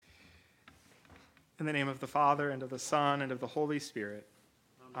In the name of the Father, and of the Son, and of the Holy Spirit.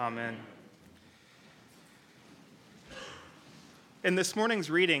 Amen. In this morning's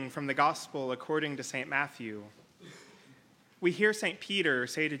reading from the Gospel according to St. Matthew, we hear St. Peter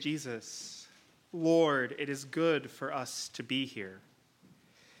say to Jesus, "Lord, it is good for us to be here."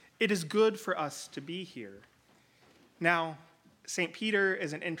 It is good for us to be here. Now, St. Peter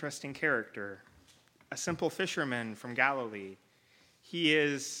is an interesting character, a simple fisherman from Galilee. He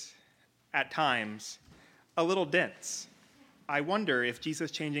is, at times, a little dense. I wonder if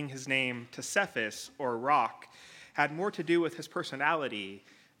Jesus changing his name to Cephas, or Rock, had more to do with his personality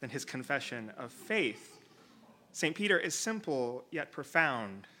than his confession of faith. St. Peter is simple yet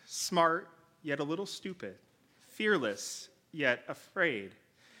profound, smart yet a little stupid, fearless yet afraid,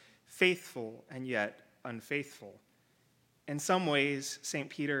 faithful and yet unfaithful. In some ways, St.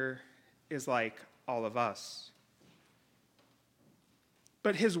 Peter is like all of us.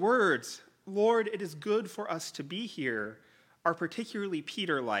 But his words, "Lord, it is good for us to be here," are particularly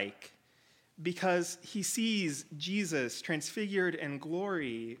Peter-like because he sees Jesus transfigured in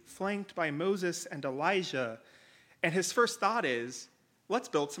glory, flanked by Moses and Elijah, and his first thought is, let's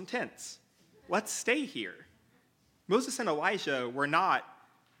build some tents. Let's stay here. Moses and Elijah were not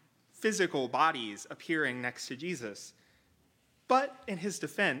physical bodies appearing next to Jesus. But in his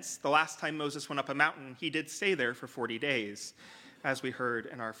defense, the last time Moses went up a mountain, he did stay there for 40 days, as we heard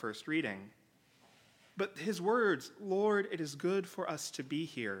in our first reading. But his words, "Lord, it is good for us to be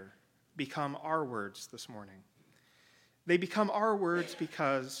here," become our words this morning. They become our words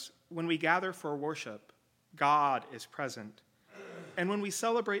because when we gather for worship, God is present. And when we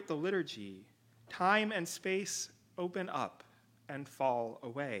celebrate the liturgy, time and space open up and fall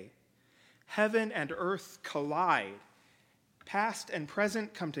away. Heaven and earth collide. Past and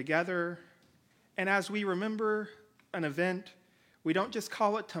present come together. And as we remember an event, we don't just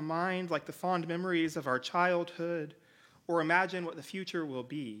call it to mind like the fond memories of our childhood or imagine what the future will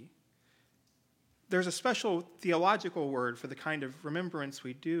be. There's a special theological word for the kind of remembrance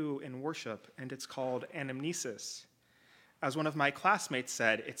we do in worship, and it's called anamnesis. As one of my classmates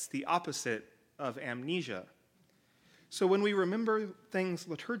said, it's the opposite of amnesia. So when we remember things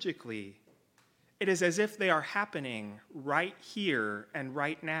liturgically, it is as if they are happening right here and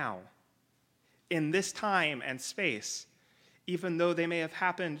right now, in this time and space, even though they may have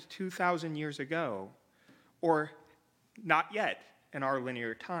happened 2,000 years ago, or not yet in our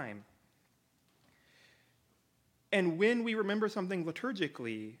linear time. And when we remember something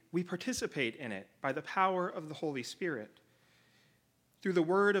liturgically, we participate in it by the power of the Holy Spirit, through the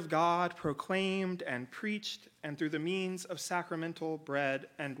word of God proclaimed and preached, and through the means of sacramental bread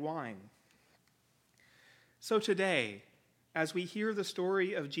and wine. So today, as we hear the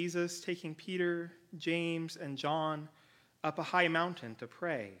story of Jesus taking Peter, James, and John up a high mountain to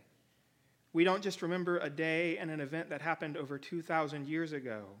pray, we don't just remember a day and an event that happened over 2,000 years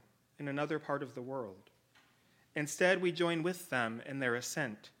ago in another part of the world. Instead, we join with them in their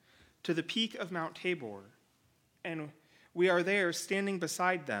ascent to the peak of Mount Tabor, and we are there standing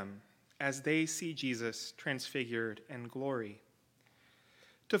beside them as they see Jesus transfigured in glory.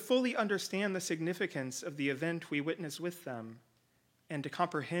 To fully understand the significance of the event we witness with them and to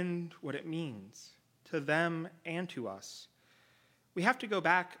comprehend what it means to them and to us, we have to go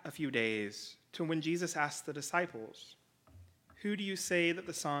back a few days to when Jesus asked the disciples, "Who do you say that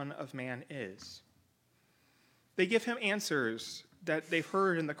the Son of Man is?" They give him answers that they've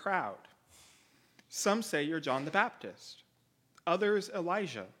heard in the crowd. Some say you're John the Baptist, others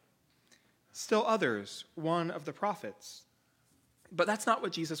Elijah, still others one of the prophets. But that's not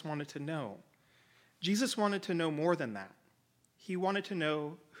what Jesus wanted to know. Jesus wanted to know more than that. He wanted to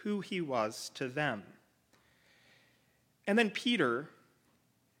know who he was to them. And then Peter,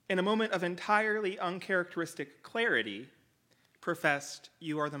 in a moment of entirely uncharacteristic clarity, professed,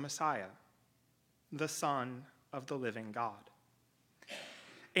 "You are the Messiah, the Son of the living God."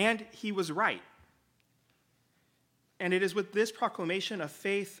 And he was right. And it is with this proclamation of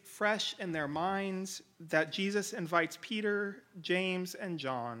faith fresh in their minds that Jesus invites Peter, James, and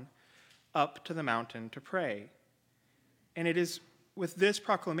John up to the mountain to pray. And it is with this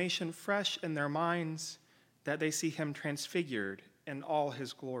proclamation fresh in their minds that they see him transfigured in all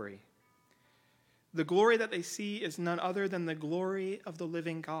his glory. The glory that they see is none other than the glory of the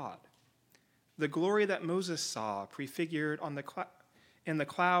living God, the glory that Moses saw prefigured in the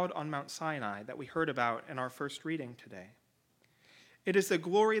cloud on Mount Sinai that we heard about in our first reading today. It is the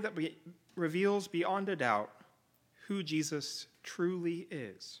glory that reveals beyond a doubt who Jesus truly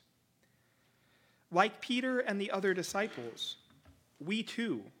is. Like Peter and the other disciples, we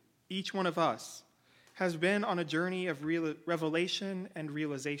too, each one of us, has been on a journey of revelation and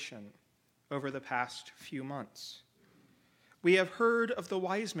realization, over the past few months. We have heard of the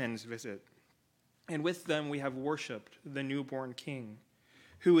wise men's visit, and with them we have worshiped the newborn King,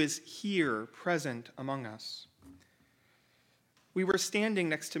 who is here present among us. We were standing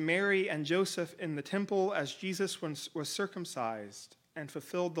next to Mary and Joseph in the temple as Jesus was circumcised and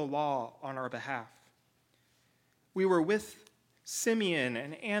fulfilled the law on our behalf. We were with Simeon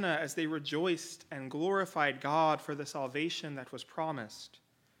and Anna as they rejoiced and glorified God for the salvation that was promised,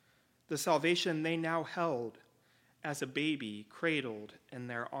 the salvation they now held as a baby cradled in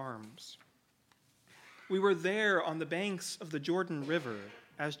their arms. We were there on the banks of the Jordan River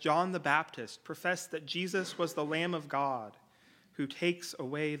as John the Baptist professed that Jesus was the Lamb of God who takes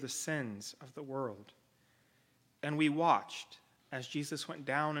away the sins of the world. And we watched as Jesus went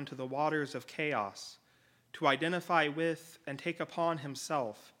down into the waters of chaos to identify with and take upon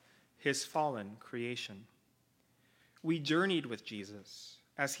himself his fallen creation. We journeyed with Jesus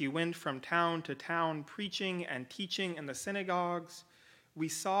as he went from town to town preaching and teaching in the synagogues. We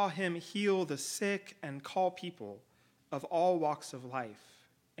saw him heal the sick and call people of all walks of life,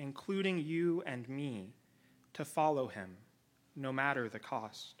 including you and me, to follow him, no matter the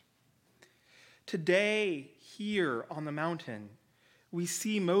cost. Today, here on the mountain, we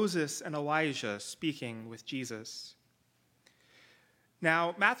see Moses and Elijah speaking with Jesus.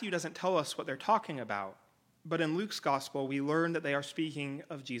 Now, Matthew doesn't tell us what they're talking about, but in Luke's gospel, we learn that they are speaking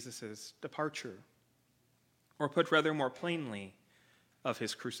of Jesus' departure, or put rather more plainly, of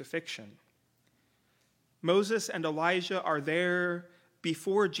his crucifixion. Moses and Elijah are there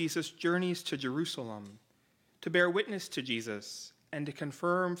before Jesus journeys to Jerusalem to bear witness to Jesus and to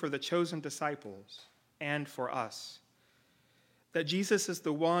confirm for the chosen disciples and for us that Jesus is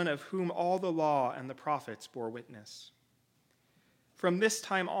the one of whom all the law and the prophets bore witness. From this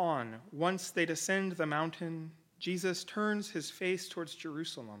time on, once they descend the mountain, Jesus turns his face towards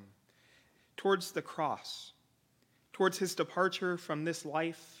Jerusalem, towards the cross, towards his departure from this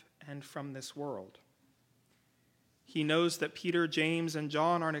life and from this world. He knows that Peter, James, and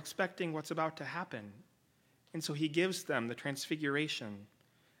John aren't expecting what's about to happen, and so he gives them the transfiguration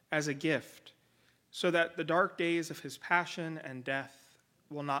as a gift so that the dark days of his passion and death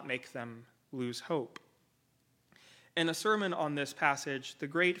will not make them lose hope. In a sermon on this passage, the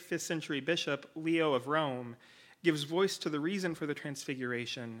great 5th century bishop Leo of Rome gives voice to the reason for the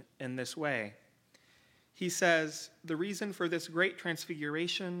transfiguration in this way. He says, "The reason for this great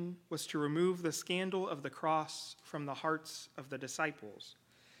transfiguration was to remove the scandal of the cross from the hearts of the disciples,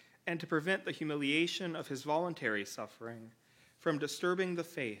 and to prevent the humiliation of his voluntary suffering from disturbing the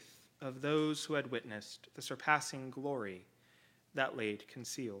faith of those who had witnessed the surpassing glory that laid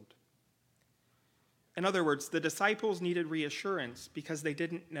concealed." In other words, the disciples needed reassurance because they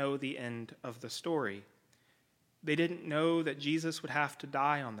didn't know the end of the story. They didn't know that Jesus would have to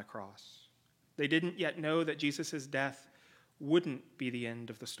die on the cross. They didn't yet know that Jesus' death wouldn't be the end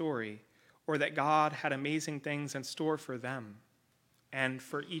of the story, or that God had amazing things in store for them and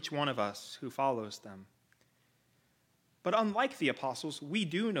for each one of us who follows them. But unlike the apostles, we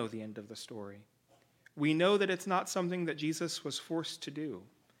do know the end of the story. We know that it's not something that Jesus was forced to do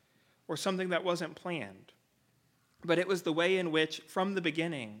or something that wasn't planned, but it was the way in which, from the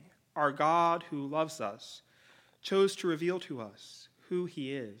beginning, our God who loves us chose to reveal to us who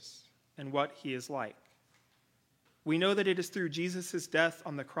he is and what he is like. We know that it is through Jesus' death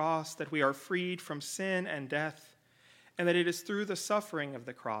on the cross that we are freed from sin and death, and that it is through the suffering of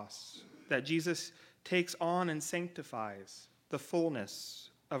the cross that Jesus takes on and sanctifies the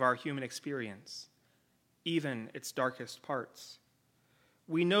fullness of our human experience, even its darkest parts.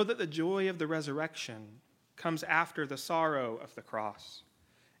 We know that the joy of the resurrection comes after the sorrow of the cross,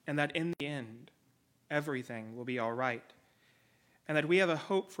 and that in the end, everything will be all right, and that we have a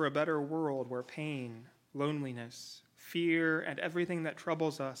hope for a better world where pain, loneliness, fear, and everything that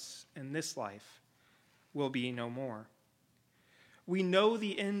troubles us in this life will be no more. We know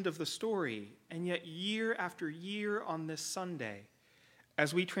the end of the story, and yet year after year on this Sunday,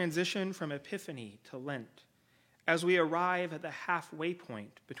 as we transition from Epiphany to Lent, as we arrive at the halfway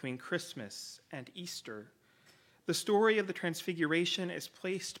point between Christmas and Easter, the story of the Transfiguration is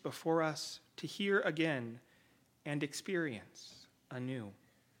placed before us to hear again and experience anew.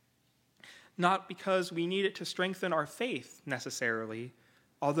 Not because we need it to strengthen our faith necessarily,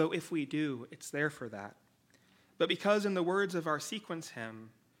 although if we do, it's there for that, but because, in the words of our sequence hymn,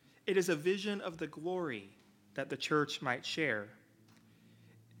 it is a vision of the glory that the church might share.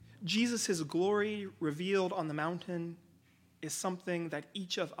 Jesus' glory revealed on the mountain is something that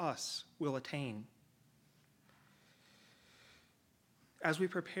each of us will attain. As we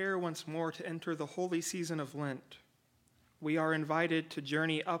prepare once more to enter the holy season of Lent, we are invited to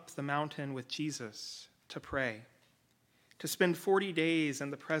journey up the mountain with Jesus to pray, to spend 40 days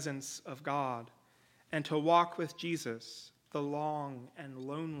in the presence of God, and to walk with Jesus the long and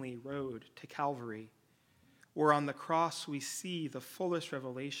lonely road to Calvary, where on the cross we see the fullest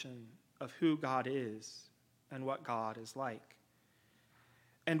revelation of who God is and what God is like.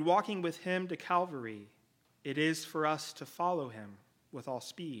 And walking with him to Calvary, it is for us to follow him with all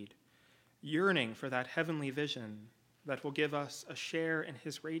speed, yearning for that heavenly vision that will give us a share in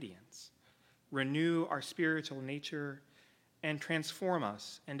his radiance, renew our spiritual nature, and transform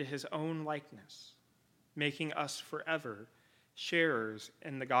us into his own likeness, making us forever sharers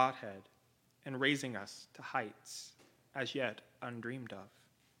in the Godhead and raising us to heights as yet undreamed of.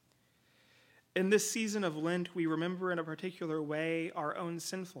 In this season of Lent, we remember in a particular way our own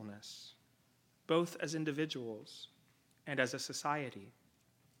sinfulness, both as individuals and as a society,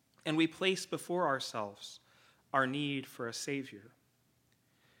 and we place before ourselves our need for a Savior.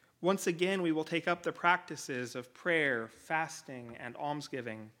 Once again, we will take up the practices of prayer, fasting, and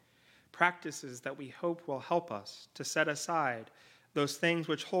almsgiving, practices that we hope will help us to set aside those things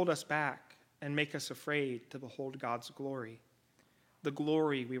which hold us back and make us afraid to behold God's glory, the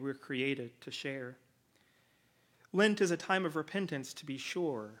glory we were created to share. Lent is a time of repentance, to be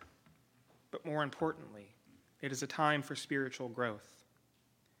sure, but more importantly, it is a time for spiritual growth.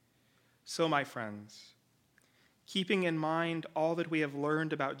 So, my friends, keeping in mind all that we have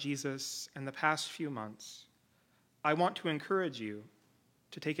learned about Jesus in the past few months, I want to encourage you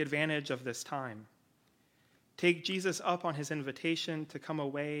to take advantage of this time. Take Jesus up on his invitation to come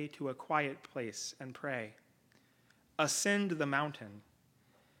away to a quiet place and pray. Ascend the mountain,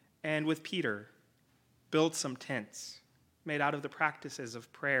 and with Peter, build some tents made out of the practices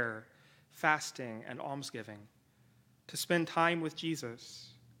of prayer, fasting, and almsgiving, to spend time with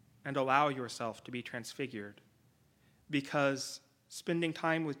Jesus and allow yourself to be transfigured, because spending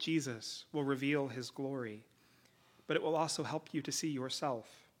time with Jesus will reveal his glory, but it will also help you to see yourself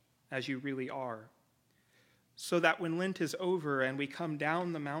as you really are, so that when Lent is over and we come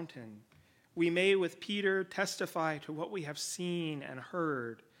down the mountain, we may, with Peter, testify to what we have seen and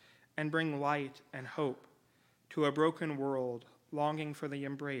heard and bring light and hope to a broken world longing for the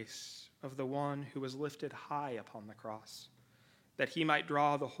embrace of the one who was lifted high upon the cross, that he might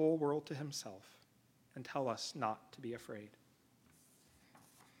draw the whole world to himself and tell us not to be afraid.